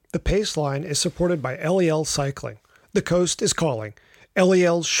The Paceline is supported by LEL Cycling. The coast is calling.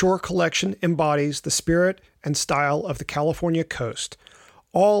 LEL's Shore Collection embodies the spirit and style of the California coast.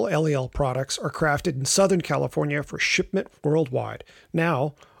 All LEL products are crafted in Southern California for shipment worldwide.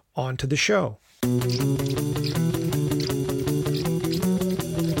 Now, on to the show.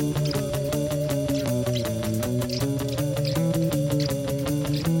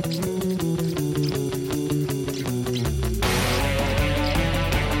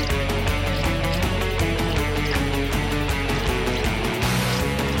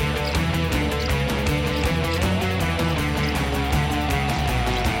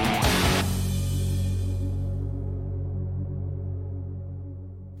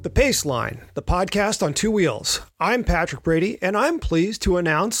 The Paceline, the podcast on two wheels. I'm Patrick Brady, and I'm pleased to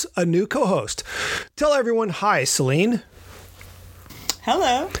announce a new co-host. Tell everyone hi, Celine.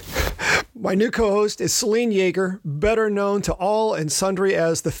 Hello. My new co-host is Celine Yeager, better known to all and sundry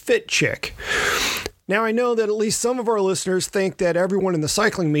as the Fit Chick. Now, I know that at least some of our listeners think that everyone in the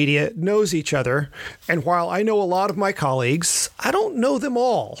cycling media knows each other, and while I know a lot of my colleagues, I don't know them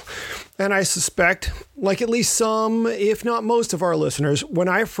all. And I suspect, like at least some, if not most of our listeners, when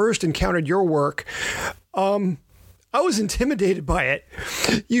I first encountered your work, I was intimidated by it.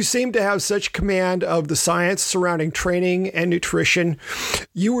 You seem to have such command of the science surrounding training and nutrition.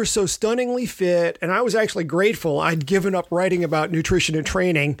 You were so stunningly fit, and I was actually grateful I'd given up writing about nutrition and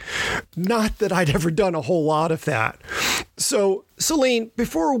training. Not that I'd ever done a whole lot of that. So, Celine,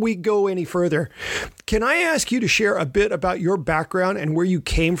 before we go any further, can I ask you to share a bit about your background and where you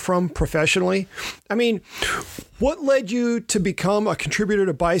came from professionally? I mean, what led you to become a contributor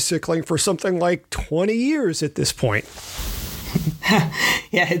to bicycling for something like 20 years at this point?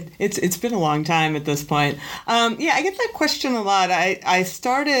 Yeah, it's been a long time at this point. I get that question a lot. I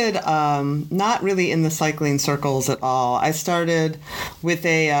started not really in the cycling circles at all. I started with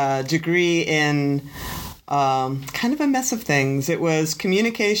a degree in kind of a mess of things. It was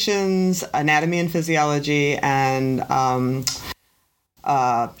communications, anatomy and physiology, and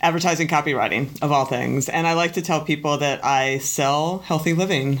advertising copywriting, of all things. And I like to tell people that I sell healthy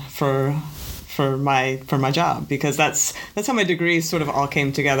living for my job, because that's how my degrees sort of all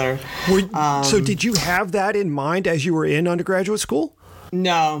came together. So did you have that in mind as you were in undergraduate school?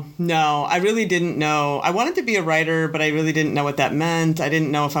 No, I really didn't know. I wanted to be a writer, but I really didn't know what that meant. I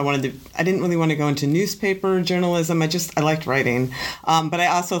didn't know if I didn't really want to go into newspaper journalism. I liked writing. But I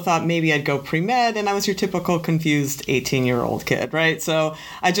also thought maybe I'd go pre-med, and I was your typical confused 18-year-old kid, right? So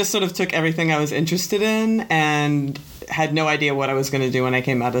I just sort of took everything I was interested in and had no idea what I was going to do when I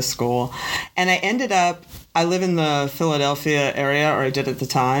came out of school. And I live in the Philadelphia area, or I did at the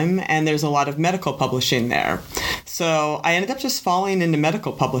time, and there's a lot of medical publishing there. So I ended up just falling into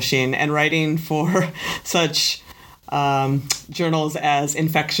medical publishing and writing for such journals as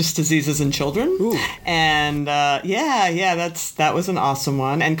Infectious Diseases in Children. Ooh. And that was an awesome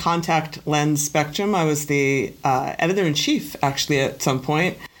one. And Contact Lens Spectrum. I was the editor-in-chief, actually, at some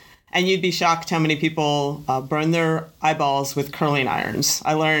point. And you'd be shocked how many people burn their eyeballs with curling irons.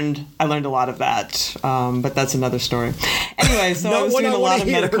 I learned a lot of that, but that's another story. Anyway, so I was doing a lot of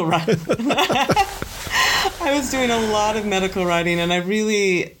medical writing. I was doing a lot of medical writing, and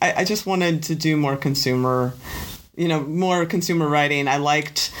I just wanted to do more consumer writing. I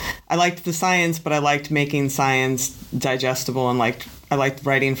liked the science, but I liked making science digestible, and I liked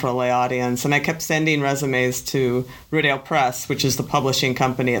writing for a lay audience. And I kept sending resumes to Rodale Press, which is the publishing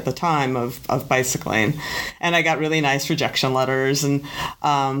company at the time of bicycling. And I got really nice rejection letters. And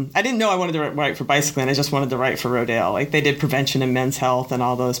I didn't know I wanted to write for bicycling. I just wanted to write for Rodale. Like, they did Prevention and Men's Health and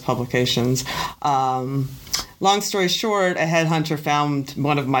all those publications. Long story short, a headhunter found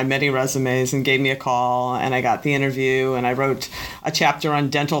one of my many resumes and gave me a call, and I got the interview, and I wrote a chapter on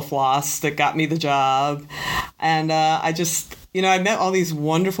dental floss that got me the job. And I met all these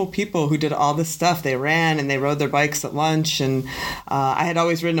wonderful people who did all this stuff. They ran and they rode their bikes at lunch. And I had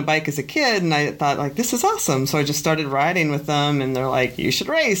always ridden a bike as a kid, and I thought, like, this is awesome. So I just started riding with them, and they're like, you should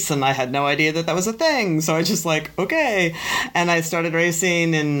race. And I had no idea that was a thing. So I just okay. And I started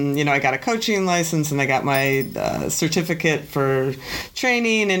racing, and, I got a coaching license, and I got my certificate for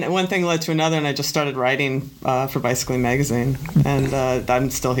training. And one thing led to another, and I just started writing for Bicycling Magazine. And I'm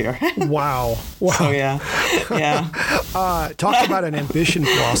still here. Wow. So, yeah. Talk about an ambition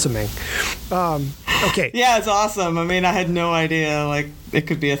blossoming. Okay. Yeah, it's awesome. I mean, I had no idea it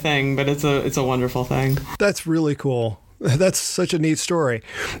could be a thing, but it's a wonderful thing. That's really cool. That's such a neat story.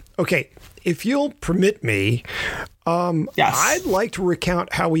 Okay, if you'll permit me, yes. I'd like to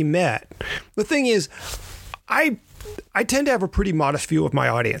recount how we met. The thing is, I I tend to have a pretty modest view of my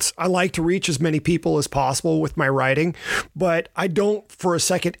audience. I like to reach as many people as possible with my writing, but I don't for a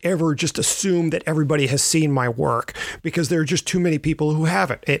second ever just assume that everybody has seen my work, because there are just too many people who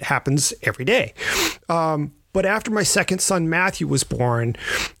haven't. It happens every day. But after my second son, Matthew, was born,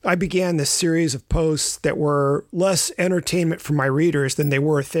 I began this series of posts that were less entertainment for my readers than they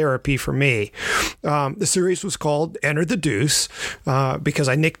were therapy for me. The series was called Enter the Deuce, because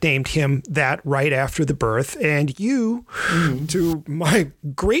I nicknamed him that right after the birth. And you, to my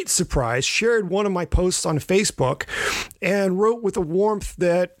great surprise, shared one of my posts on Facebook and wrote with a warmth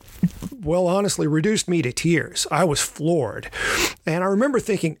that, well, honestly, reduced me to tears. I was floored. And I remember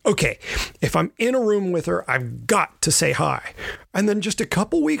thinking, okay, if I'm in a room with her, I've got to say hi. And then just a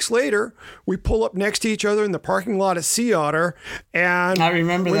couple weeks later, we pull up next to each other in the parking lot at Sea Otter. And I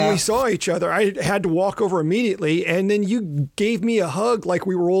remember when we saw each other, I had to walk over immediately. And then you gave me a hug like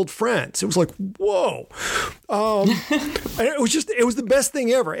we were old friends. It was like, whoa. And it was the best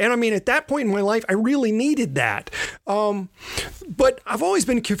thing ever. And I mean, at that point in my life, I really needed that. But I've always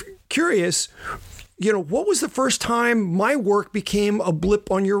been curious, what was the first time my work became a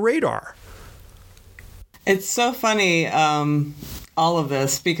blip on your radar? It's so funny, all of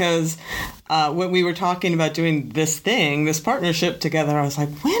this, because when we were talking about doing this partnership together, I was like,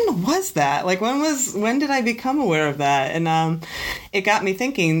 when was that? Like, when did I become aware of that? And it got me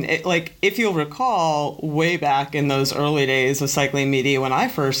thinking, if you'll recall, way back in those early days of cycling media, when I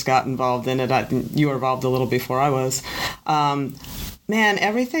first got involved in it, you were involved a little before I was. Man,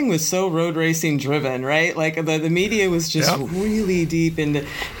 everything was so road racing driven, right? Like the media was just really deep into,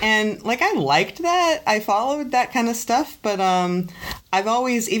 and like I liked that. I followed that kind of stuff, but I've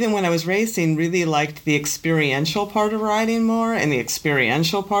always, even when I was racing, really liked the experiential part of riding more, and the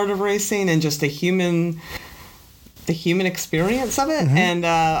experiential part of racing, and just the human experience of it. And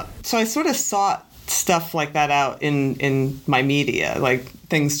so I sort of sought stuff like that out in my media, like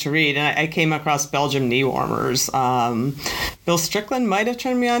things to read. And I came across Belgium knee warmers. Bill Strickland might have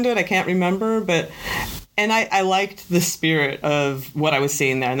turned me onto it. I can't remember, and I liked the spirit of what I was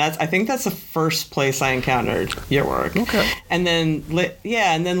seeing there. And I think that's the first place I encountered your work. Okay. And then,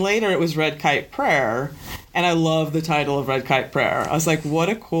 later it was Red Kite Prayer. And I love the title of Red Kite Prayer. I was like, what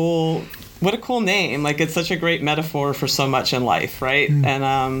a cool name. Like, it's such a great metaphor for so much in life, right?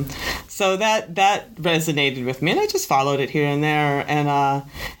 And so that resonated with me, and I just followed it here and there.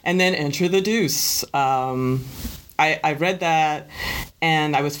 And then Enter the Deuce. I read that,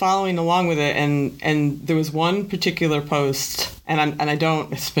 and I was following along with it, and there was one particular post, and I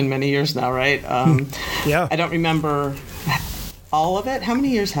don't, it's been many years now, right? I don't remember all of it. How many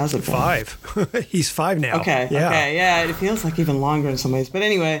years has it been? 5. He's 5 now. Okay. Yeah, it feels like even longer in some ways. But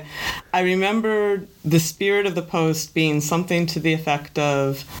anyway, I remember the spirit of the post being something to the effect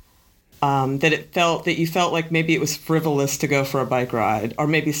of that you felt like maybe it was frivolous to go for a bike ride, or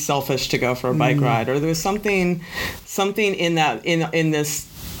maybe selfish to go for a bike ride, or there was something in that in this.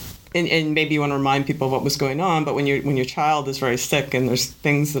 And maybe you want to remind people of what was going on, but when your child is very sick and there's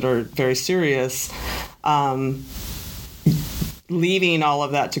things that are very serious, leaving all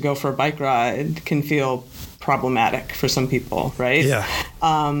of that to go for a bike ride can feel problematic for some people, right? Yeah.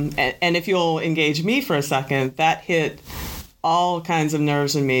 And if you'll engage me for a second, that hit all kinds of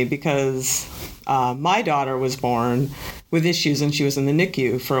nerves in me, because my daughter was born with issues, and she was in the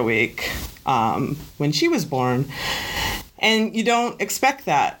NICU for a week when she was born. And you don't expect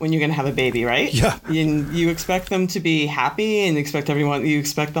that when you're going to have a baby, right? Yeah. You expect them to be happy, and you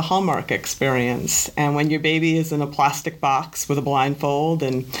expect the Hallmark experience. And when your baby is in a plastic box with a blindfold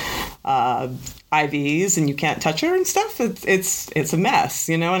and IVs, and you can't touch her and stuff, it's a mess,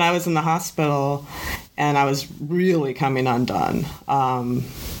 And I was in the hospital, and I was really coming undone.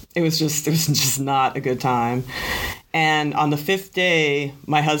 It was just not a good time. And on the 5th day,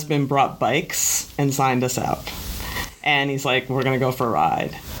 my husband brought bikes and signed us out. And he's like, we're going to go for a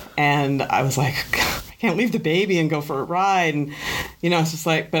ride. And I was like, I can't leave the baby and go for a ride. And, it's just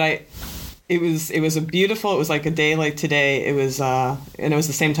like, but it was it was like a day like today. It was, and it was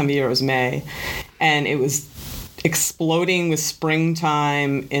the same time of year, it was May. And it was exploding with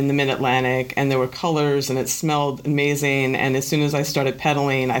springtime in the Mid-Atlantic, and there were colors, and it smelled amazing. And as soon as I started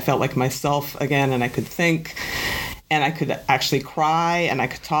pedaling, I felt like myself again, and I could think, and I could actually cry, and I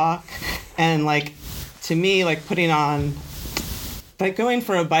could talk. And like, to me, like going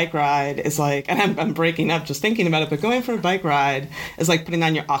for a bike ride is like, and I'm breaking up just thinking about it, but going for a bike ride is like putting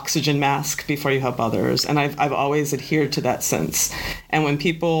on your oxygen mask before you help others. And I've always adhered to that sense. And when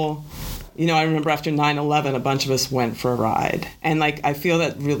people I remember after 9/11, a bunch of us went for a ride. And like, I feel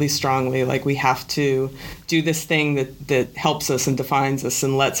that really strongly, like we have to do this thing that helps us and defines us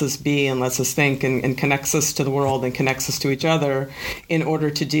and lets us be and lets us think and connects us to the world and connects us to each other in order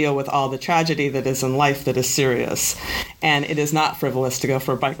to deal with all the tragedy that is in life that is serious. And it is not frivolous to go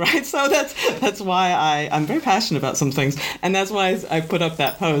for a bike ride. So that's why I'm very passionate about some things. And that's why I put up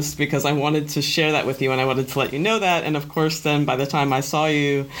that post, because I wanted to share that with you and I wanted to let you know that. And of course, then by the time I saw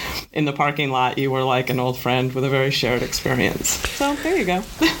you in the parking lot, you were like an old friend with a very shared experience. So there you go.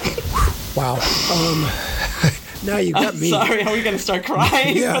 Wow. Now you got me. Sorry, are we going to start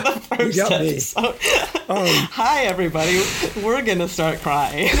crying for the first you got me. episode? Hi, everybody. We're going to start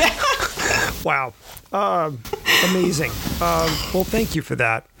crying. Wow. Amazing. Well, thank you for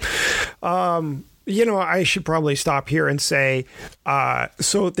that. I should probably stop here and say,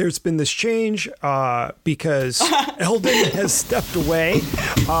 so there's been this change because Eldon has stepped away.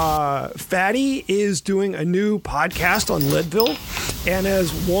 Fatty is doing a new podcast on Leadville, and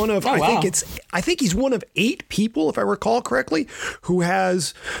as one of, I think he's one of 8 people, if I recall correctly, who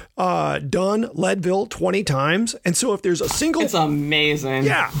has done Leadville 20 times. And so if there's a single... It's amazing.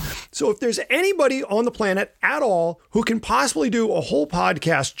 Yeah. So if there's anybody on the planet at all who can possibly do a whole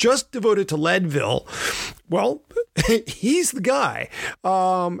podcast just devoted to Leadville, well, he's the guy.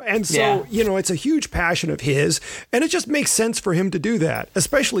 And so, it's a huge passion of his, and it just makes sense for him to do that,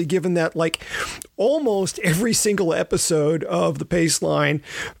 especially given that like almost every single episode of the Paceline,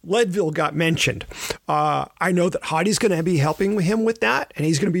 Leadville got mentioned. I know that Hottie's going to be helping him with that, and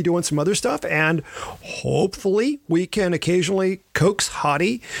he's going to be doing some other stuff, and hopefully we can occasionally coax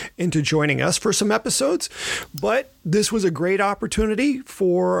Hottie into joining us for some episodes. But this was a great opportunity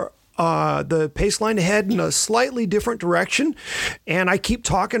for the Paceline to head in a slightly different direction. And I keep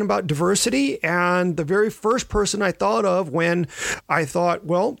talking about diversity. And the very first person I thought of when I thought,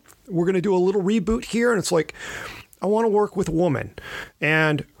 well, we're going to do a little reboot here. And it's like, I want to work with a woman.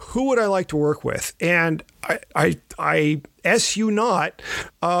 And who would I like to work with? And I S you not,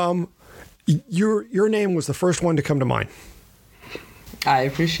 your name was the first one to come to mind. I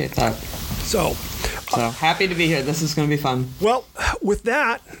appreciate that. So happy to be here. This is going to be fun. Well, with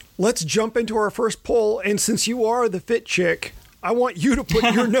that, let's jump into our first poll. And since you are the fit chick, I want you to put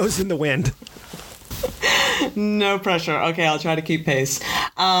your nose in the wind. No pressure. Okay, I'll try to keep pace.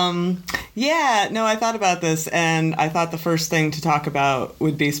 I thought about this, and I thought the first thing to talk about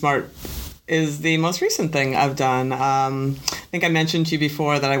would be smart is the most recent thing I've done. I think I mentioned to you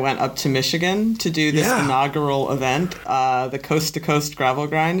before that I went up to Michigan to do this inaugural event, the Coast to Coast Gravel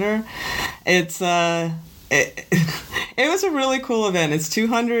Grinder. It's it was a really cool event. It's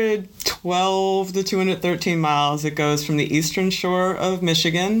 212 to 213 miles. It goes from the eastern shore of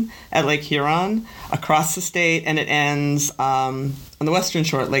Michigan at Lake Huron across the state, and it ends on the western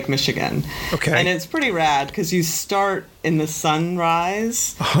shore at Lake Michigan. Okay. And it's pretty rad because you start in the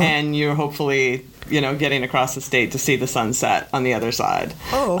sunrise, and you're hopefully getting across the state to see the sunset on the other side.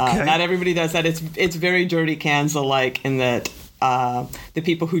 Oh, okay. Not everybody does that. It's very Dirty Kansas-like in that the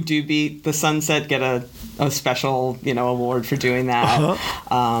people who do beat the sunset get a special, award for doing that.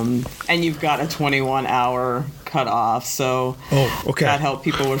 And you've got a 21-hour cutoff, so that helped.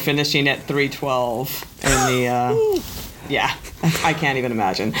 People were finishing at 3:12 in the. Yeah, I can't even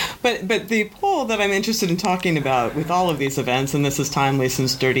imagine. But the poll that I'm interested in talking about with all of these events, and this is timely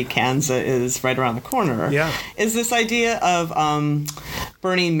since Dirty Kansas is right around the corner, is this idea of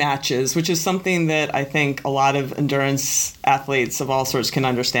burning matches, which is something that I think a lot of endurance athletes of all sorts can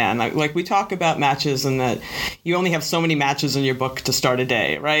understand. Like we talk about matches and that you only have so many matches in your book to start a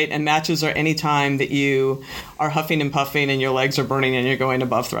day, right? And matches are any time that you are huffing and puffing and your legs are burning and you're going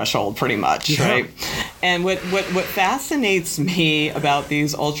above threshold pretty much, right? And what fascinates me about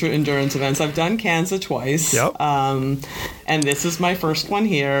these ultra endurance events, I've done Kansas twice, and this is my first one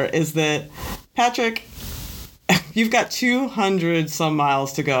here, is that, Patrick, you've got 200 some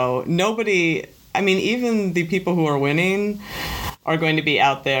miles to go. Nobody, even the people who are winning are going to be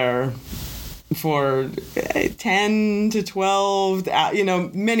out there for 10 to 12,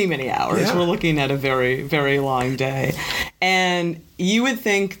 many, many hours. Yeah. We're looking at a very, very long day. And you would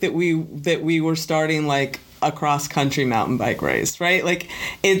think that we were starting like a cross-country mountain bike race, right? Like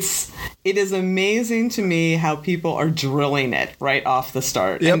it is amazing to me how people are drilling it right off the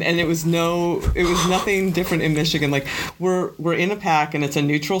start. And it was nothing different in Michigan. Like we're in a pack and it's a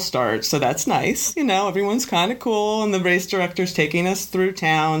neutral start, so that's nice. Everyone's kind of cool, and the race director's taking us through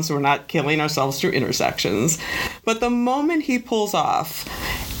town, so we're not killing ourselves through intersections. But the moment he pulls off,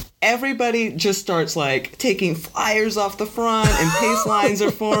 everybody just starts like taking flyers off the front, and pace lines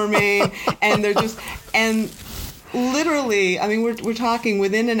are forming, and they're just, and literally, I mean, we're talking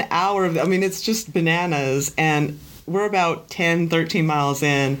within an hour of, I mean, it's just bananas. And we're about 10, 13 miles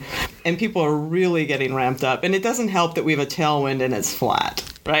in, and people are really getting ramped up. And it doesn't help that we have a tailwind and it's flat,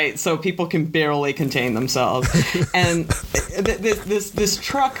 right? So people can barely contain themselves. And this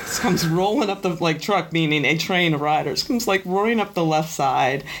truck comes rolling up the, like, truck, meaning a train of riders, comes, like, roaring up the left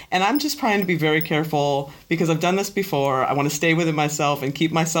side. And I'm just trying to be very careful because I've done this before. I want to stay within myself and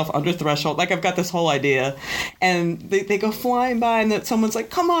keep myself under threshold. Like, I've got this whole idea. And they go flying by, and then someone's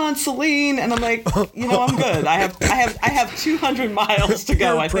like, come on, Celine. And I'm like, you know, I'm good. I have 200 miles to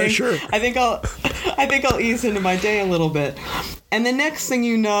go. I think I'll ease into my day a little bit. And the next thing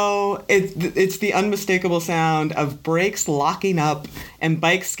you know, it's the unmistakable sound of brakes locking up and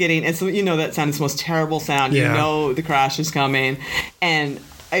bikes skidding. And so, you know, that sound is the most terrible sound. Yeah. You know the crash is coming. And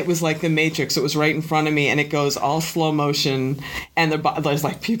it was like the Matrix. It was right in front of me, and it goes all slow motion. And there's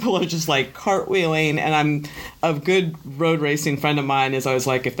like people are just like cartwheeling. And I'm a good road racing friend of mine is always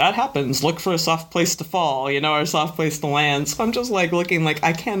like, if that happens, look for a soft place to fall, you know, or a soft place to land. So I'm just like looking like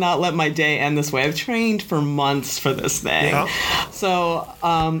I cannot let my day end this way. I've trained for months for this thing. Yeah. So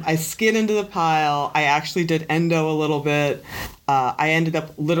I skid into the pile. I actually did endo a little bit. I ended up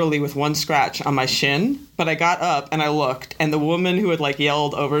literally with one scratch on my shin, but I got up and I looked, and the woman who had like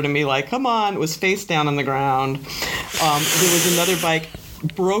yelled over to me like, come on, was face down on the ground. There was another bike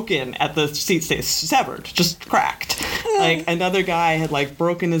broken at the seat space, severed, just cracked. Like another guy had like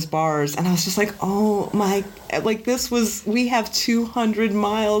broken his bars, and I was just like, oh my, like we have 200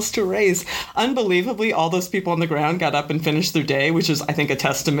 miles to race. Unbelievably, all those people on the ground got up and finished their day, which is, I think, a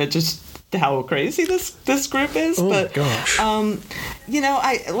testament just to how crazy this group is. Oh, but gosh. you know,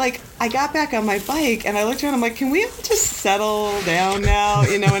 I got back on my bike and I looked around. I'm like, can we all just settle down now?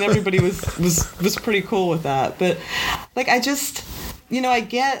 You know, and everybody was pretty cool with that. But like, I just, you know, I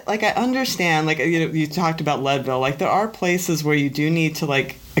understand, like, you know, you talked about Leadville. Like, there are places where you do need to,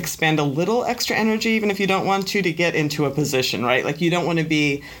 like, expend a little extra energy, even if you don't want to get into a position, right? Like, you don't want to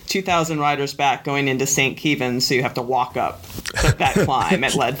be 2,000 riders back going into St. Kevin's, so you have to walk up that climb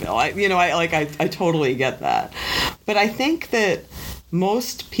at Leadville. I totally get that. But I think that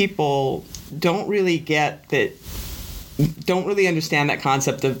most people don't really understand that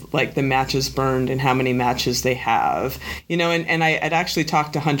concept of like the matches burned and how many matches they have, you know, and I'd actually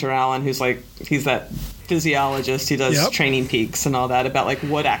talked to Hunter Allen, he's that physiologist, he does Training Peaks and all that, about like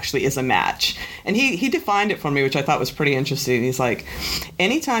what actually is a match. And he defined it for me, which I thought was pretty interesting. He's like,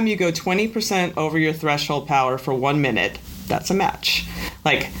 anytime you go 20% over your threshold power for 1 minute, that's a match.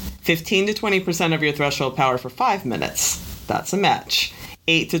 Like 15 to 20% of your threshold power for 5 minutes, that's a match.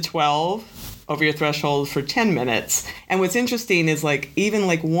 8 to 12 over your threshold for 10 minutes. And what's interesting is like even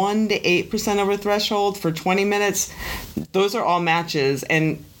like 1 to 8% over threshold for 20 minutes, those are all matches.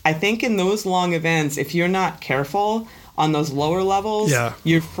 And I think in those long events, if you're not careful on those lower levels,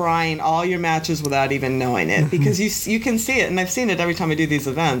 you're frying all your matches without even knowing it, because you can see it. And I've seen it every time I do these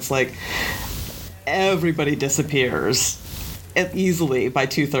events. Like, everybody disappears easily by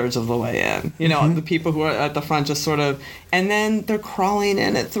 2/3 of the way in. You know, the people who are at the front just sort of, and then they're crawling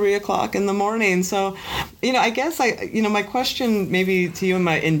in at 3:00 in the morning. So, you know, I guess my question maybe to you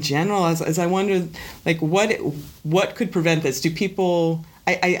in general is I wondered, like, what could prevent this? Do people?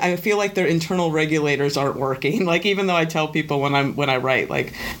 I feel like their internal regulators aren't working. Like, even though I tell people when I write,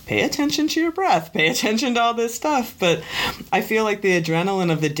 like, pay attention to your breath, pay attention to all this stuff, but I feel like the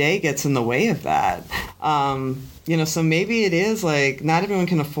adrenaline of the day gets in the way of that. You know, so maybe it is like not everyone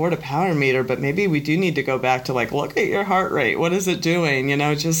can afford a power meter, but maybe we do need to go back to like, look at your heart rate. What is it doing? You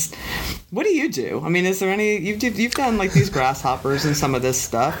know, just what do you do? I mean, is there any, you've done like these grasshoppers and some of this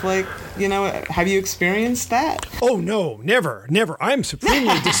stuff, like, you know, have you experienced that? Oh, no, never. I'm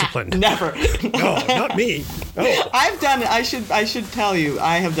supremely disciplined. Never. No, not me. Oh. I've done it. I should tell you,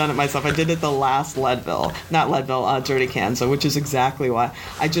 I have done it myself. I did it the last Dirty Kansas, which is exactly why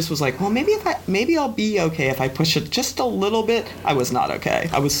I just was like, well, maybe I'll be okay if I push it just a little bit. I was not okay.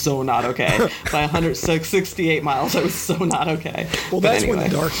 I was so not okay. By 168 miles, I was so not okay. Well, that's anyway. When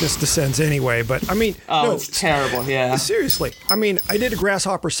the darkness descends anyway. But I mean, no, it's terrible. Yeah. Seriously. I mean, I did a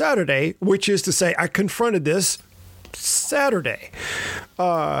Grasshopper Saturday, which is to say I confronted this Saturday.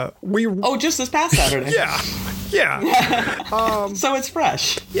 Just this past Saturday. Yeah. So it's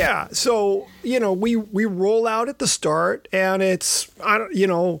fresh. Yeah. So, you know, we roll out at the start, and it's,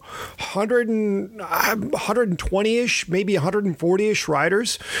 120-ish, maybe 140-ish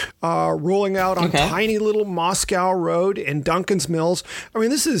riders rolling out on tiny little Moscow Road in Duncan's Mills. I mean,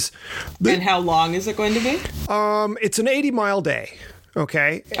 this is... And how long is it going to be? It's an 80-mile day.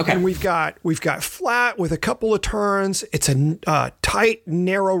 Okay. And we've got flat with a couple of turns. It's a tight,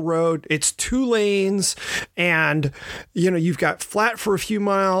 narrow road. It's 2 lanes, and you've got flat for a few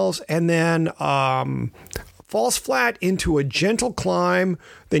miles, and then falls flat into a gentle climb.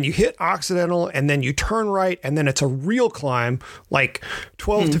 Then you hit Occidental, and then you turn right, and then it's a real climb, like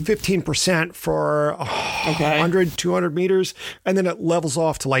 12 to 15% for 100, 200 meters, and then it levels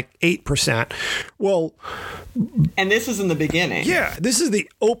off to like 8%. Well, and this is in the beginning. Yeah, this is the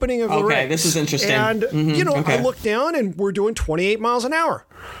opening of the race. Okay, this is interesting. And, I look down, and we're doing 28 miles an hour.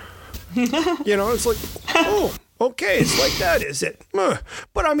 It's like, oh, okay, it's like that, is it?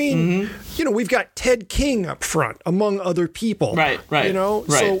 But I mean, we've got Ted King up front, among other people. Right.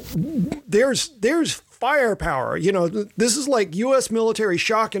 So there's firepower. This is like U.S. military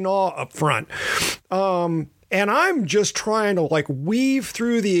shock and awe up front. And I'm just trying to like weave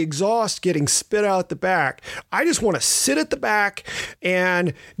through the exhaust getting spit out the back. I just want to sit at the back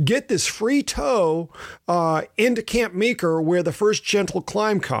and get this free tow into Camp Meeker where the first gentle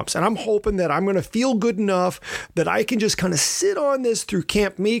climb comes. And I'm hoping that I'm going to feel good enough that I can just kind of sit on this through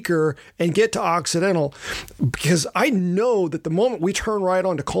Camp Meeker and get to Occidental, because I know that the moment we turn right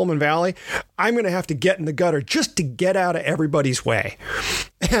onto Coleman Valley, I'm going to have to get in the gutter just to get out of everybody's way.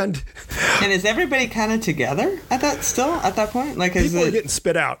 And is everybody kind of together at that point? Like, people are getting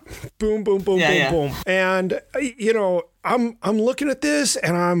spit out. Boom, boom, boom, boom. And I'm looking at this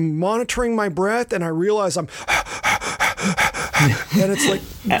and I'm monitoring my breath, and I realize I'm and it's like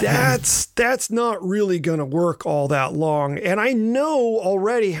that's not really going to work all that long. And I know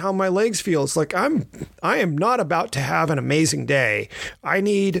already how my legs feel. It's like I am not about to have an amazing day. I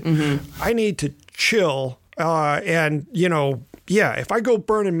need to chill. And if I go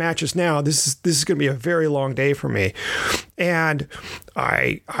burning matches now, this is going to be a very long day for me. And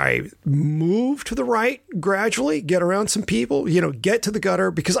I move to the right gradually, get around some people, get to the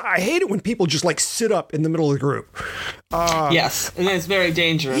gutter, because I hate it when people just like sit up in the middle of the group. Yes, and it's very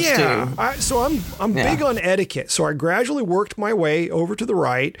dangerous too. So I'm big on etiquette. So I gradually worked my way over to the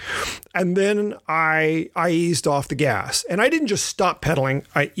right, and then I eased off the gas. And I didn't just stop pedaling,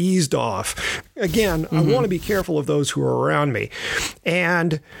 I eased off. Again, I want to be careful of those who are around me.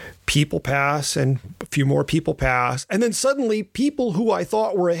 And people pass, and a few more people pass, and then suddenly people who I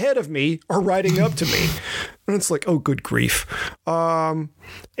thought were ahead of me are riding up to me, and it's like, oh, good grief. And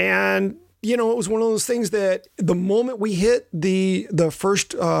it was one of those things that the moment we hit the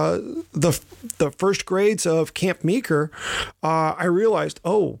first grades of Camp Meeker, I realized,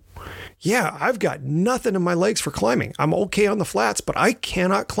 oh, yeah, I've got nothing in my legs for climbing. I'm okay on the flats, but I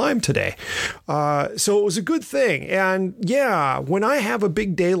cannot climb today. So it was a good thing. And yeah, when I have a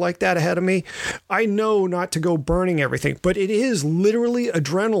big day like that ahead of me, I know not to go burning everything, but it is literally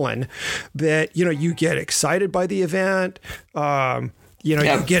adrenaline that, you get excited by the event. You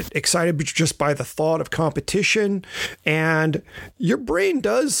get excited just by the thought of competition, and your brain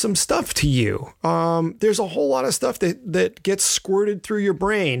does some stuff to you. There's a whole lot of stuff that gets squirted through your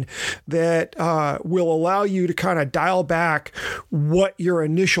brain that will allow you to kind of dial back what your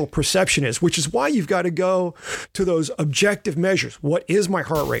initial perception is, which is why you've got to go to those objective measures. What is my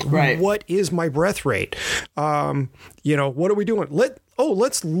heart rate? Right. What is my breath rate? What are we doing?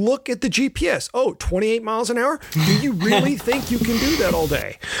 Let's look at the GPS. 28 miles an hour? Do you really think you can do that all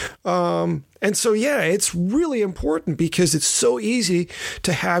day? And so, it's really important because it's so easy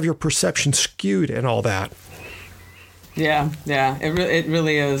to have your perception skewed and all that. Yeah, it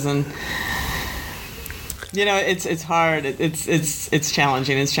really is. And it's hard. It's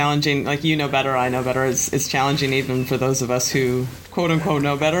challenging. It's challenging. Like, better, I know better. It's challenging even for those of us who quote unquote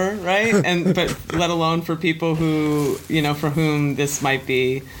know better, right? But let alone for people who, for whom this might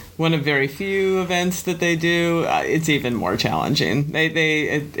be one of very few events that they do, it's even more challenging.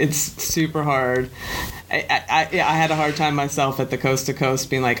 It's super hard. I had a hard time myself at the Coast to Coast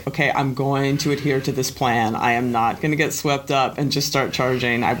being like, okay, I'm going to adhere to this plan. I am not going to get swept up and just start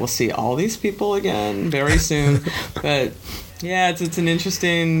charging. I will see all these people again very soon. But yeah, it's an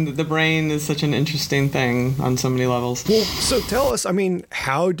interesting, the brain is such an interesting thing on so many levels. Well, so tell us,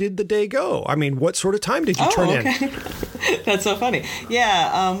 how did the day go? What sort of time did you turn in? That's so funny.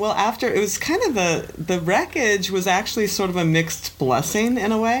 Yeah, well, after, it was kind of the wreckage was actually sort of a mixed blessing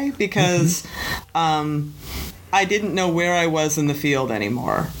in a way, because I didn't know where I was in the field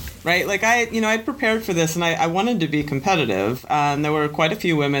anymore. Right? Like I'd prepared for this, and I wanted to be competitive. There were quite a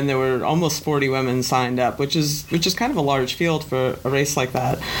few women. There were almost 40 women signed up, which is kind of a large field for a race like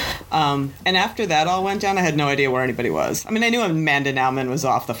that. And after that all went down, I had no idea where anybody was. I knew Amanda Nauman was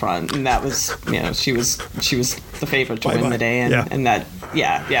off the front, and that was, she was the favorite to win the day, and that,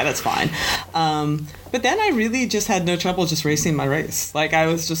 that's fine. But then I really just had no trouble just racing my race. Like, I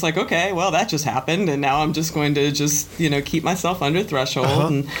was just like, okay, well, that just happened, and now I'm just going to just, keep myself under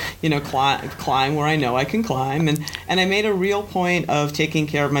threshold and, climb where I know I can climb. And I made a real point of taking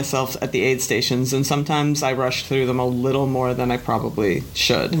care of myself at the aid stations, and sometimes I rushed through them a little more than I probably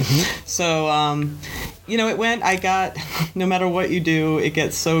should. So, no matter what you do, it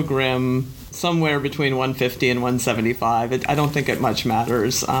gets so grim. Somewhere between 150 and 175. I don't think it much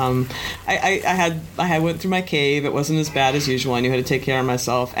matters. I went through my cave. It wasn't as bad as usual. I knew how to take care of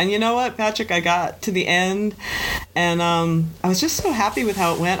myself. And you know what, Patrick? I got to the end, and I was just so happy with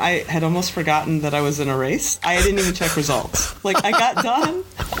how it went. I had almost forgotten that I was in a race. I didn't even check results. Like, I got done,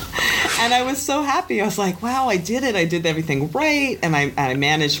 and I was so happy. I was like, wow, I did it. I did everything right, and I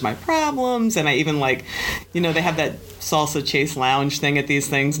managed my problems, and I even, they have that salsa chase lounge thing at these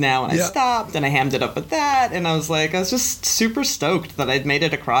things now, and I stopped and I hammed it up with that, and I was just super stoked that I'd made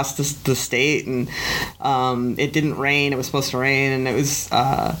it across the state, and it didn't rain. It was supposed to rain, and it was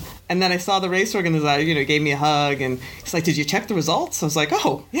and then I saw the race organizer, gave me a hug, and he's like, did you check the results? I was like,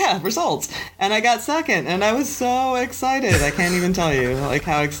 oh yeah, results. And I got second, and I was so excited. I can't even tell you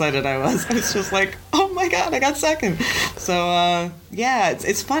how excited I was. I was just like, oh my God, I got second. So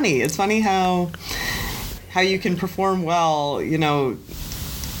it's funny. It's funny how you can perform well,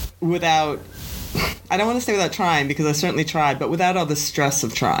 without, I don't want to say without trying, because I certainly tried, but without all the stress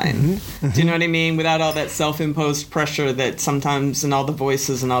of trying. Do you know what I mean? Without all that self-imposed pressure that sometimes, and all the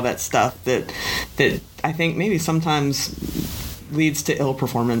voices and all that stuff that I think maybe sometimes leads to ill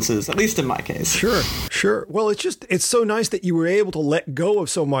performances, at least in my case. Sure. Well, it's so nice that you were able to let go of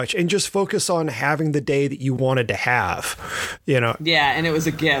so much and just focus on having the day that you wanted to have, Yeah, and it was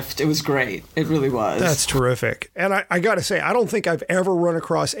a gift. It was great. It really was. That's terrific. And I got to say, I don't think I've ever run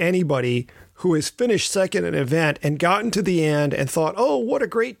across anybody who has finished second in an event and gotten to the end and thought, oh, what a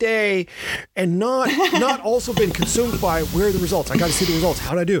great day, and not also been consumed by, where are the results? I got to see the results.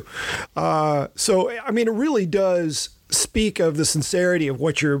 How'd I do? So, I mean, it really does speak of the sincerity of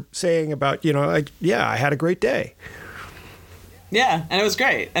what you're saying about, I had a great day. Yeah, and it was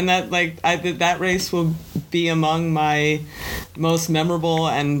great. And that, that race will be among my most memorable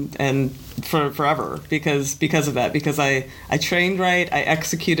and for forever because of that. Because I trained right, I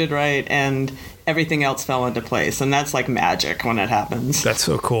executed right, and everything else fell into place. And that's like magic when it happens. That's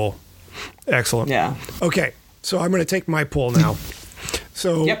so cool. Excellent. Yeah. Okay, so I'm going to take my pull now.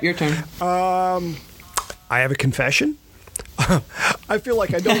 So yep, your turn. I have a confession. I feel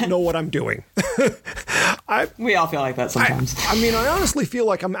like I don't know what I'm doing. We all feel like that sometimes. I honestly feel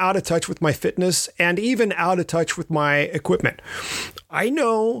like I'm out of touch with my fitness and even out of touch with my equipment. I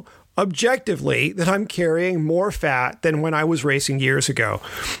know objectively that I'm carrying more fat than when I was racing years ago.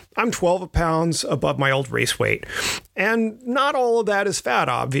 I'm 12 pounds above my old race weight. And not all of that is fat,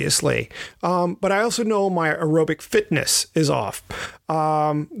 obviously. But I also know my aerobic fitness is off.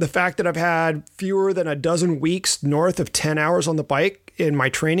 The fact that I've had fewer than a dozen weeks north of 10 hours on the bike in my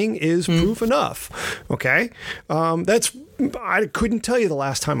training is proof enough. Okay. I couldn't tell you the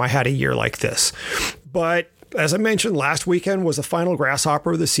last time I had a year like this, but as I mentioned, last weekend was the final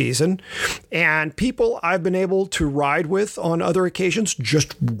Grasshopper of the season, and people I've been able to ride with on other occasions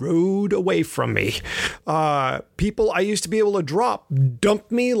just rode away from me. People I used to be able to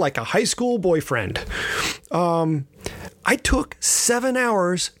dumped me like a high school boyfriend. I took 7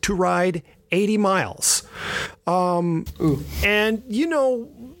 hours to ride 80 miles. And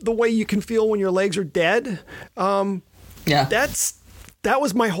the way you can feel when your legs are dead? That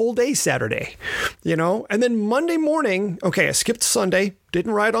was my whole day Saturday, and then Monday morning, okay, I skipped Sunday,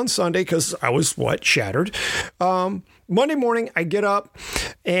 didn't ride on Sunday because I was shattered. Monday morning, I get up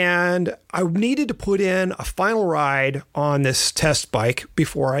and I needed to put in a final ride on this test bike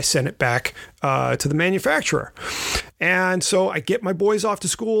before I sent it back to the manufacturer. And so I get my boys off to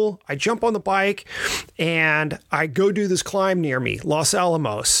school, I jump on the bike, and I go do this climb near me, Los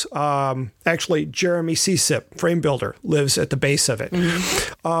Alamos. Actually, Jeremy Csip, frame builder, lives at the base of it.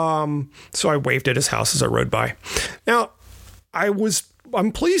 So I waved at his house as I rode by. Now,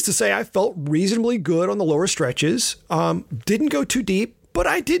 I'm pleased to say I felt reasonably good on the lower stretches. Didn't go too deep, but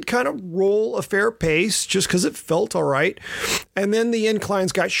I did kind of roll a fair pace just because it felt all right. And then the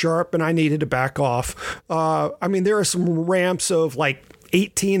inclines got sharp and I needed to back off. There are some ramps of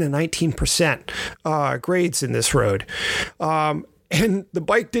 18 and 19% grades in this road. And the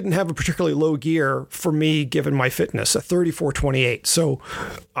bike didn't have a particularly low gear for me, given my fitness, a 3428. So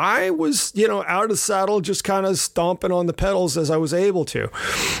I was, out of the saddle, just kind of stomping on the pedals as I was able to.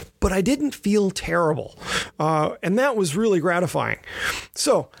 But I didn't feel terrible. And that was really gratifying.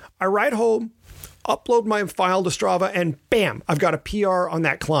 So I ride home. upload my file to Strava, and bam, I've got a PR on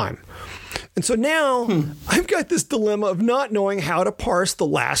that climb. And so now I've got this dilemma of not knowing how to parse the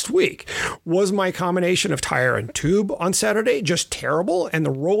last week. Was my combination of tire and tube on Saturday just terrible and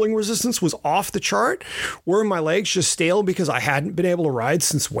the rolling resistance was off the chart? Were my legs just stale because I hadn't been able to ride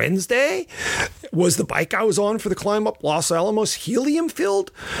since Wednesday? Was the bike I was on for the climb up Los Alamos helium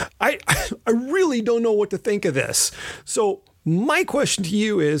filled? I really don't know what to think of this. So my question to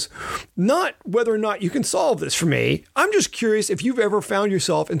you is not whether or not you can solve this for me. I'm just curious if you've ever found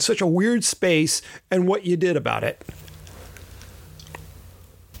yourself in such a weird space and what you did about it.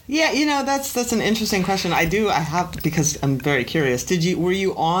 Yeah, that's an interesting question. I have, because I'm very curious. Were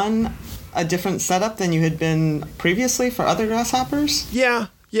you on a different setup than you had been previously for other Grasshoppers? Yeah.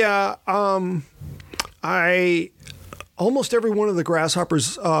 I almost every one of the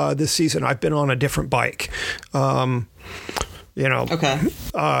Grasshoppers this season, I've been on a different bike. Okay.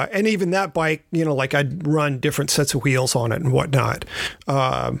 And even that bike, like I'd run different sets of wheels on it and whatnot.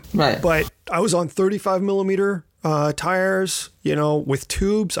 Right. But I was on 35 millimeter tires, with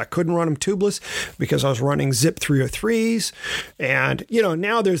tubes. I couldn't run them tubeless because I was running Zip 303s. And,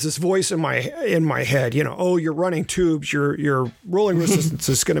 now there's this voice in my head, oh, you're running tubes, your rolling resistance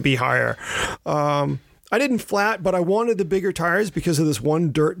is going to be higher. I didn't flat, but I wanted the bigger tires because of this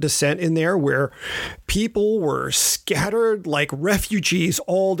one dirt descent in there where people were scattered like refugees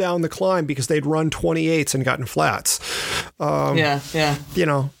all down the climb because they'd run 28s and gotten flats. Yeah.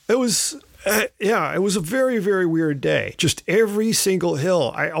 It was, it was a very, very weird day. Just every single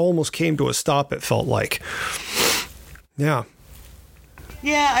hill, I almost came to a stop, it felt like. Yeah.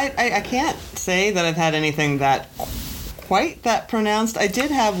 Yeah, I can't say that I've had anything quite that pronounced. I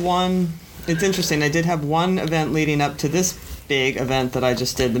did have one. It's interesting. I did have one event leading up to this big event that I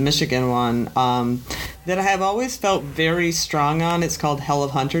just did, the Michigan one, that I have always felt very strong on. It's called Hell of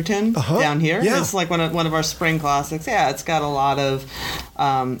Hunterton down here. Yeah. It's like one of our spring classics. Yeah, it's got a lot of...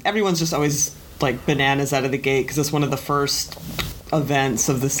 everyone's just always like bananas out of the gate because it's one of the first events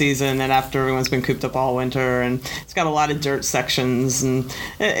of the season, and after everyone's been cooped up all winter, and it's got a lot of dirt sections, and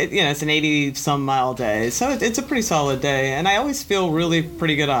it's an 80-some mile day, so it's a pretty solid day, and I always feel really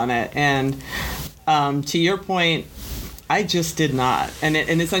pretty good on it. And to your point, I just did not, and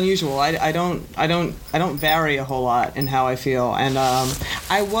it's unusual. I don't vary a whole lot in how I feel, and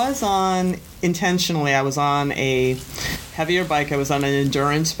I was on a heavier bike. I was on an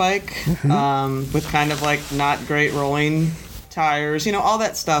endurance bike with kind of like not great rolling tires, all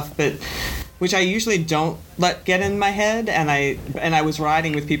that stuff, but which I usually don't let get in my head. And I was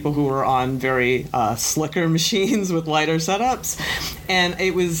riding with people who were on very slicker machines with lighter setups, and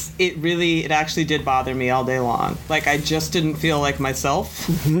it actually did bother me all day long. Like I just didn't feel like myself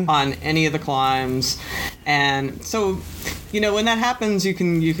on any of the climbs, and so. When that happens, you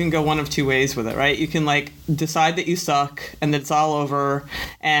can go one of two ways with it, right? You can like decide that you suck and that it's all over,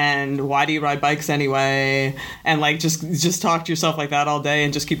 and why do you ride bikes anyway? And like just talk to yourself like that all day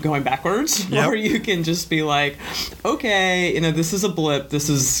and just keep going backwards. Yep. Or you can just be like, okay, this is a blip. This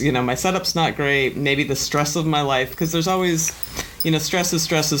is, my setup's not great. Maybe the stress of my life, because there's always, stress is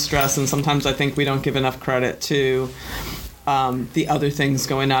stress, and sometimes I think we don't give enough credit to the other things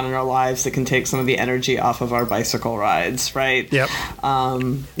going on in our lives that can take some of the energy off of our bicycle rides, right? Yep. So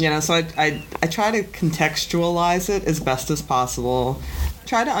I try to contextualize it as best as possible,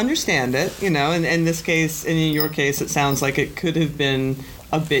 try to understand it, and in this case, and in your case, it sounds like it could have been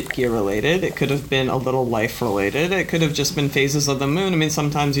a bit gear related. It could have been a little life related. It could have just been phases of the moon. I mean,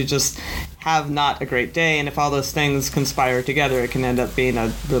 sometimes you just have not a great day, and if all those things conspire together, it can end up being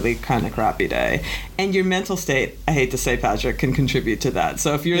a really kind of crappy day. And your mental state, I hate to say, Patrick, can contribute to that.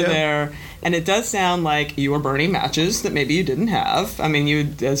 So if you're there, and it does sound like you were burning matches that maybe you didn't have. I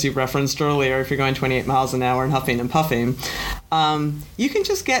mean, as you referenced earlier, if you're going 28 miles an hour and huffing and puffing, you can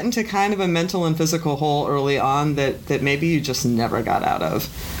just get into kind of a mental and physical hole early on that maybe you just never got out of.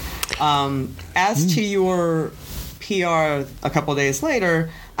 As to your PR a couple days later,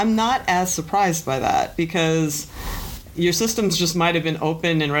 I'm not as surprised by that, because your systems just might have been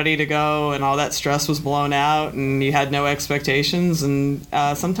open and ready to go, and all that stress was blown out, and you had no expectations, and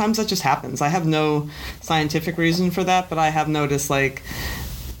sometimes that just happens. I have no scientific reason for that, but I have noticed, like,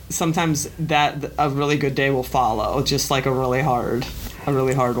 sometimes that a really good day will follow, just like a really hard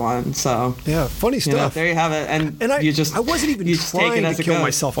one. So yeah, funny stuff. There you have it. And I wasn't even trying to kill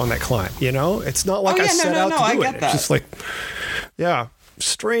myself on that climb. It's not like I set out to do it. I get that. It's just like, yeah,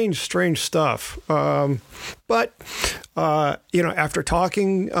 strange stuff. But after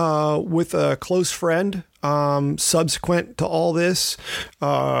talking with a close friend subsequent to all this,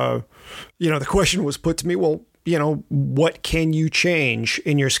 the question was put to me, well, what can you change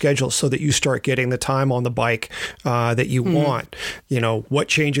in your schedule so that you start getting the time on the bike that you want? What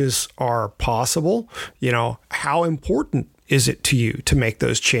changes are possible? How important is it to you to make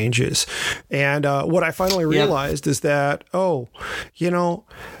those changes? And what I finally realized is that,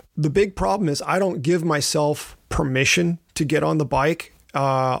 the big problem is I don't give myself permission to get on the bike.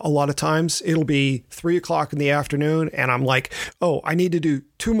 A lot of times it'll be 3:00 in the afternoon and I'm like, oh, I need to do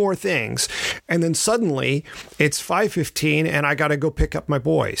 2 more things. And then suddenly it's 5:15 and I got to go pick up my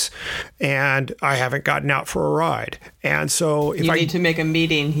boys and I haven't gotten out for a ride. And so if you need to make a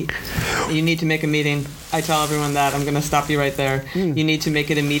meeting, I tell everyone that. I'm going to stop you right there. You need to make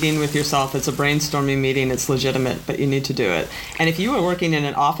it a meeting with yourself. It's a brainstorming meeting. It's legitimate, but you need to do it. And if you were working in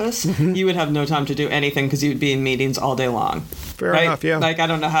an office, you would have no time to do anything because you'd be in meetings all day long. Fair enough, yeah. Like, I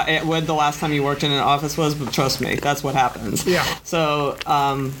don't know when the last time you worked in an office was, but trust me, that's what happens. Yeah. So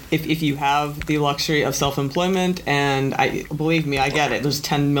if you have the luxury of self-employment, and believe me, I get it. There's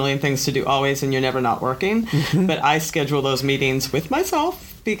 10 million things to do always, and you're never not working. But I schedule those meetings with myself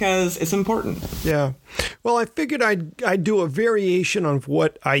because it's important. Yeah. Well, I figured I'd do a variation of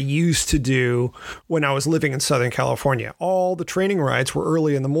what I used to do when I was living in Southern California. All the training rides were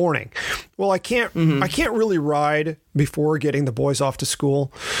early in the morning. Well, I can't really ride before getting the boys off to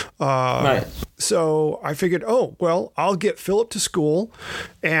school. Right. So I figured, I'll get Philip to school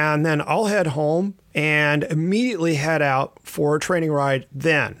and then I'll head home and immediately head out for a training ride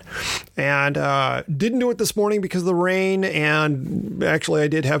then. And didn't do it this morning because of the rain. And actually, I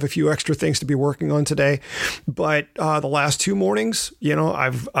did have a few extra things to be working on today. But the last 2 mornings,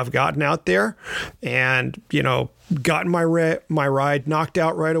 I've gotten out there and, gotten my ride knocked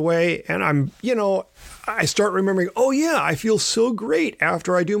out right away. And I'm, I start remembering, I feel so great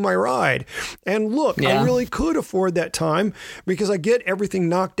after I do my ride. And look, I really could afford that time because I get everything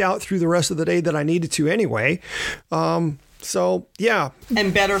knocked out through the rest of the day that I needed to anyway. So, yeah.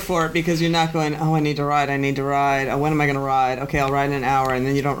 And better for it because you're not going, I need to ride. Oh, when am I going to ride? Okay, I'll ride in an hour, and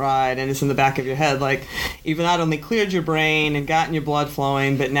then you don't ride, and it's in the back of your head. Like, you've not only cleared your brain and gotten your blood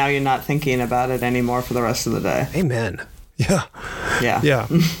flowing, but now you're not thinking about it anymore for the rest of the day. Amen. Yeah. Yeah. Yeah.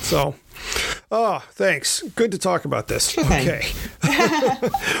 So... Oh, thanks. Good to talk about this. Sure okay.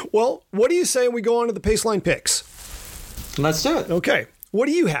 Well, what do you say we go on to the Paceline picks? Let's do it. Okay. What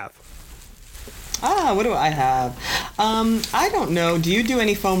do you have? What do I have? I don't know. Do you do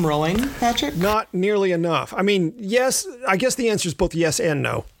any foam rolling, Patrick? Not nearly enough. I mean, yes. I guess the answer is both yes and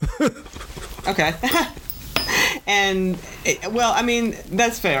no. Okay. And,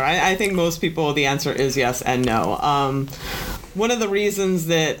 that's fair. I think most people, the answer is yes and no. One of the reasons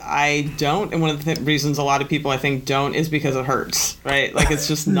that I don't, and one of the reasons a lot of people I think don't, is because it hurts, right? Like, it's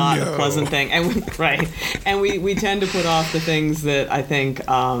just not a pleasant thing. And we tend to put off the things that I think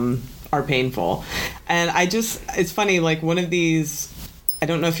are painful. And it's funny, like one of these, I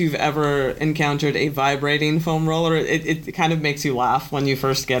don't know if you've ever encountered a vibrating foam roller. It kind of makes you laugh when you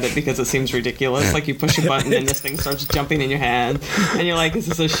first get it because it seems ridiculous. Like, you push a button and this thing starts jumping in your hand. And you're like, is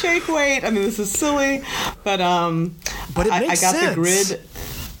this a shake weight? I mean, this is silly. But it makes I got sense. the grid.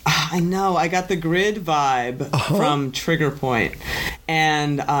 I know. I got the grid vibe from Trigger Point.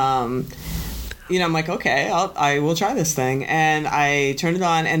 And, I'm like, okay, I will try this thing. And I turned it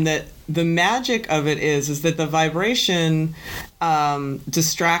on, and the magic of it is that the vibration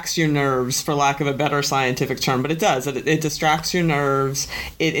distracts your nerves, for lack of a better scientific term, but it does. It distracts your nerves,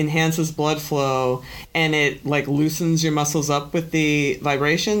 it enhances blood flow, and it loosens your muscles up with the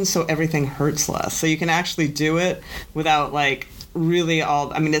vibration, so everything hurts less. So you can actually do it without really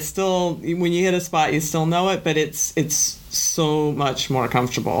it's still, when you hit a spot, you still know it, but it's so much more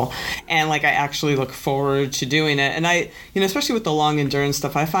comfortable. And I actually look forward to doing it. And I, especially with the long endurance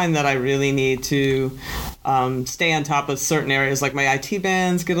stuff, I find that I really need to stay on top of certain areas. Like my IT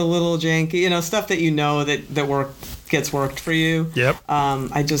bands get a little janky, stuff that gets worked for you. Yep.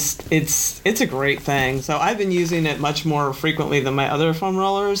 It's a great thing. So I've been using it much more frequently than my other foam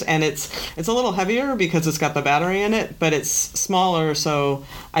rollers, and it's a little heavier because it's got the battery in it, but it's smaller, so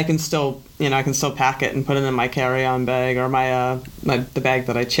I can still pack it and put it in my carry-on bag or the bag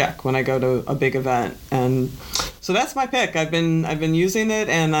that I check when I go to a big event. And so that's my pick. I've been using it,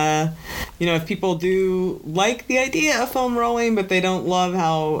 and if people do like the idea of foam rolling, but they don't love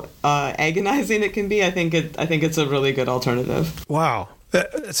how agonizing it can be, I think it's a really good alternative. Wow.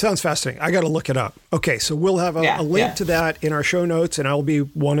 It sounds fascinating. I got to look it up. Okay, so we'll have a link to that in our show notes, and I'll be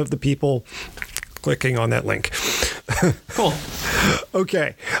one of the people clicking on that link. Cool.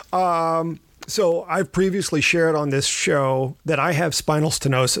 Okay. So I've previously shared on this show that I have spinal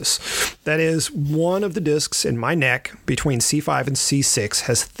stenosis. That is, one of the discs in my neck between C5 and C6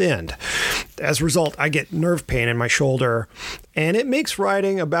 has thinned. As a result, I get nerve pain in my shoulder, and it makes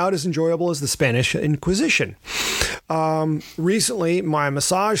riding about as enjoyable as the Spanish Inquisition. Recently, my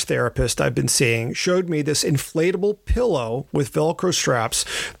massage therapist I've been seeing showed me this inflatable pillow with Velcro straps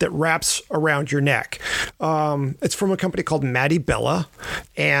that wraps around your neck. It's from a company called Maddie Bella,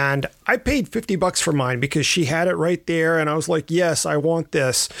 and I paid $50 for mine because she had it right there, and I was like, yes, I want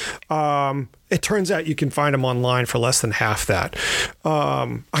this. It turns out you can find them online for less than half that.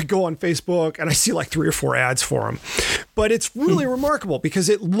 I go on Facebook and I see like 3 or 4 ads for them. But it's really remarkable because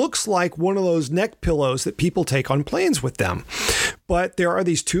it looks like one of those neck pillows that people take on planes with them. But there are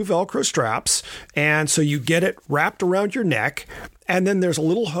these 2 Velcro straps, and so you get it wrapped around your neck, and then there's a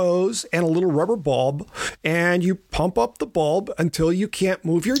little hose and a little rubber bulb, and you pump up the bulb until you can't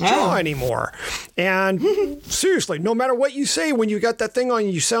move your jaw anymore. And seriously, no matter what you say when you got that thing on,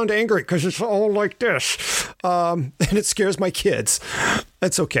 you sound angry because it's all like this. And it scares my kids.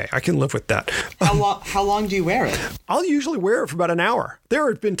 That's okay. I can live with that. How long do you wear it? I'll usually wear it for about an hour. There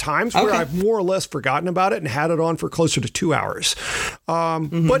have been times where I've more or less forgotten about it and had it on for closer to 2 hours.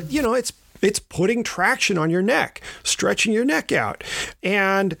 But, you know, it's putting traction on your neck, stretching your neck out.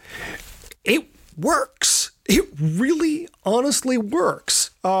 And it works. It really honestly works.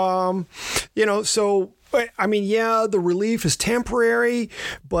 You know, so, I mean, yeah, the relief is temporary,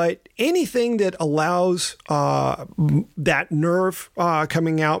 but anything that allows that nerve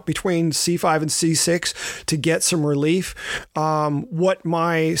coming out between C5 and C6 to get some relief, what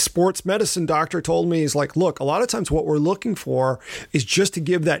my sports medicine doctor told me is like, look, a lot of times what we're looking for is just to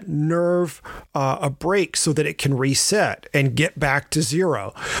give that nerve a break so that it can reset and get back to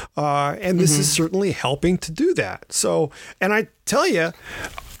zero. And this is certainly helping to do that. So, and I tell you,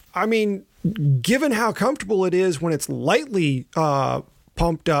 I mean, given how comfortable it is when it's lightly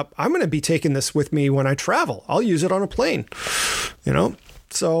pumped up, I'm going to be taking this with me when I travel. I'll use it on a plane, you know?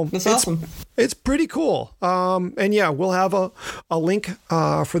 So that's awesome. It's pretty cool. And yeah, we'll have a link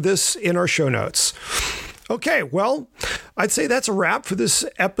for this in our show notes. Okay, well, I'd say that's a wrap for this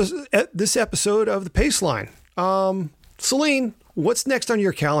episode of the Paceline. Celine, what's next on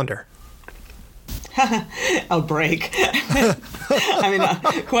your calendar? A break. I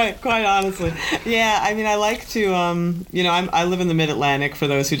mean, quite honestly. Yeah, I mean, I like to, you know, I live in the Mid-Atlantic, for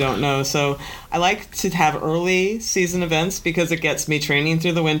those who don't know, so I like to have early season events because it gets me training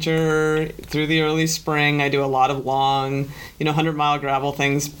through the winter, through the early spring. I do a lot of long, 100-mile gravel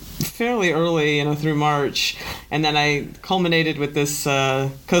things fairly early, through March, and then I culminated with this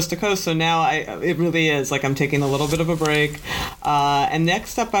coast to coast. So now it really is like I'm taking a little bit of a break. And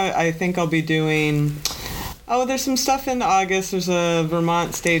next up, I think I'll be doing. Oh, there's some stuff in August. There's a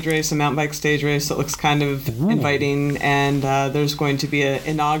Vermont stage race, a mountain bike stage race that looks kind of inviting, and there's going to be an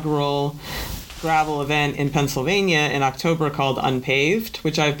inaugural gravel event in Pennsylvania in October called Unpaved,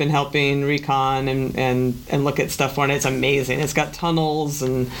 which I've been helping recon and look at stuff for, and it's amazing. It's got tunnels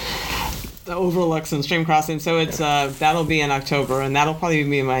and the overlooks and stream crossing, so it's that'll be in October, and that'll probably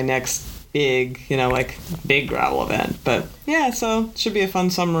be my next big gravel event. But yeah, so it should be a fun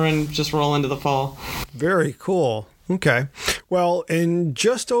summer and just roll into the fall. Very cool. Okay. Well, in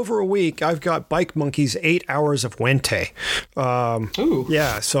just over a week, I've got Bike Monkey's 8 Hours of Wente. Ooh.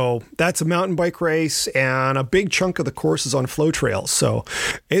 Yeah, so that's a mountain bike race, and a big chunk of the course is on flow trails. So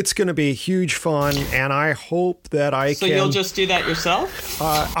it's going to be huge fun, and I hope that I can... So you'll just do that yourself?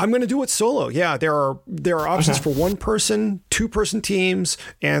 I'm going to do it solo. Yeah, there are options for 1-person, 2-person teams,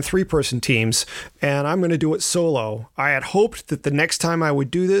 and 3-person teams, and I'm going to do it solo. I had hoped that the next time I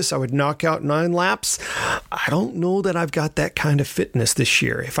would do this, I would knock out 9 laps. I don't know that I've got that kind of fitness this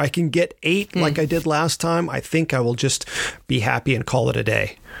year. If I can get 8 like I did last time, I think I will just be happy and call it a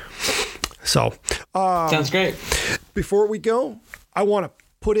day. So, sounds great. Before we go, I want to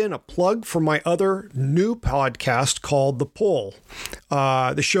put in a plug for my other new podcast called The Pull.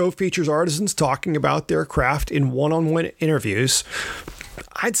 The show features artisans talking about their craft in one-on-one interviews.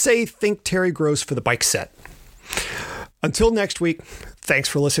 I'd say think Terry Gross for the bike set. Until next week, thanks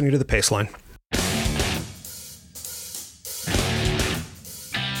for listening to The Paceline.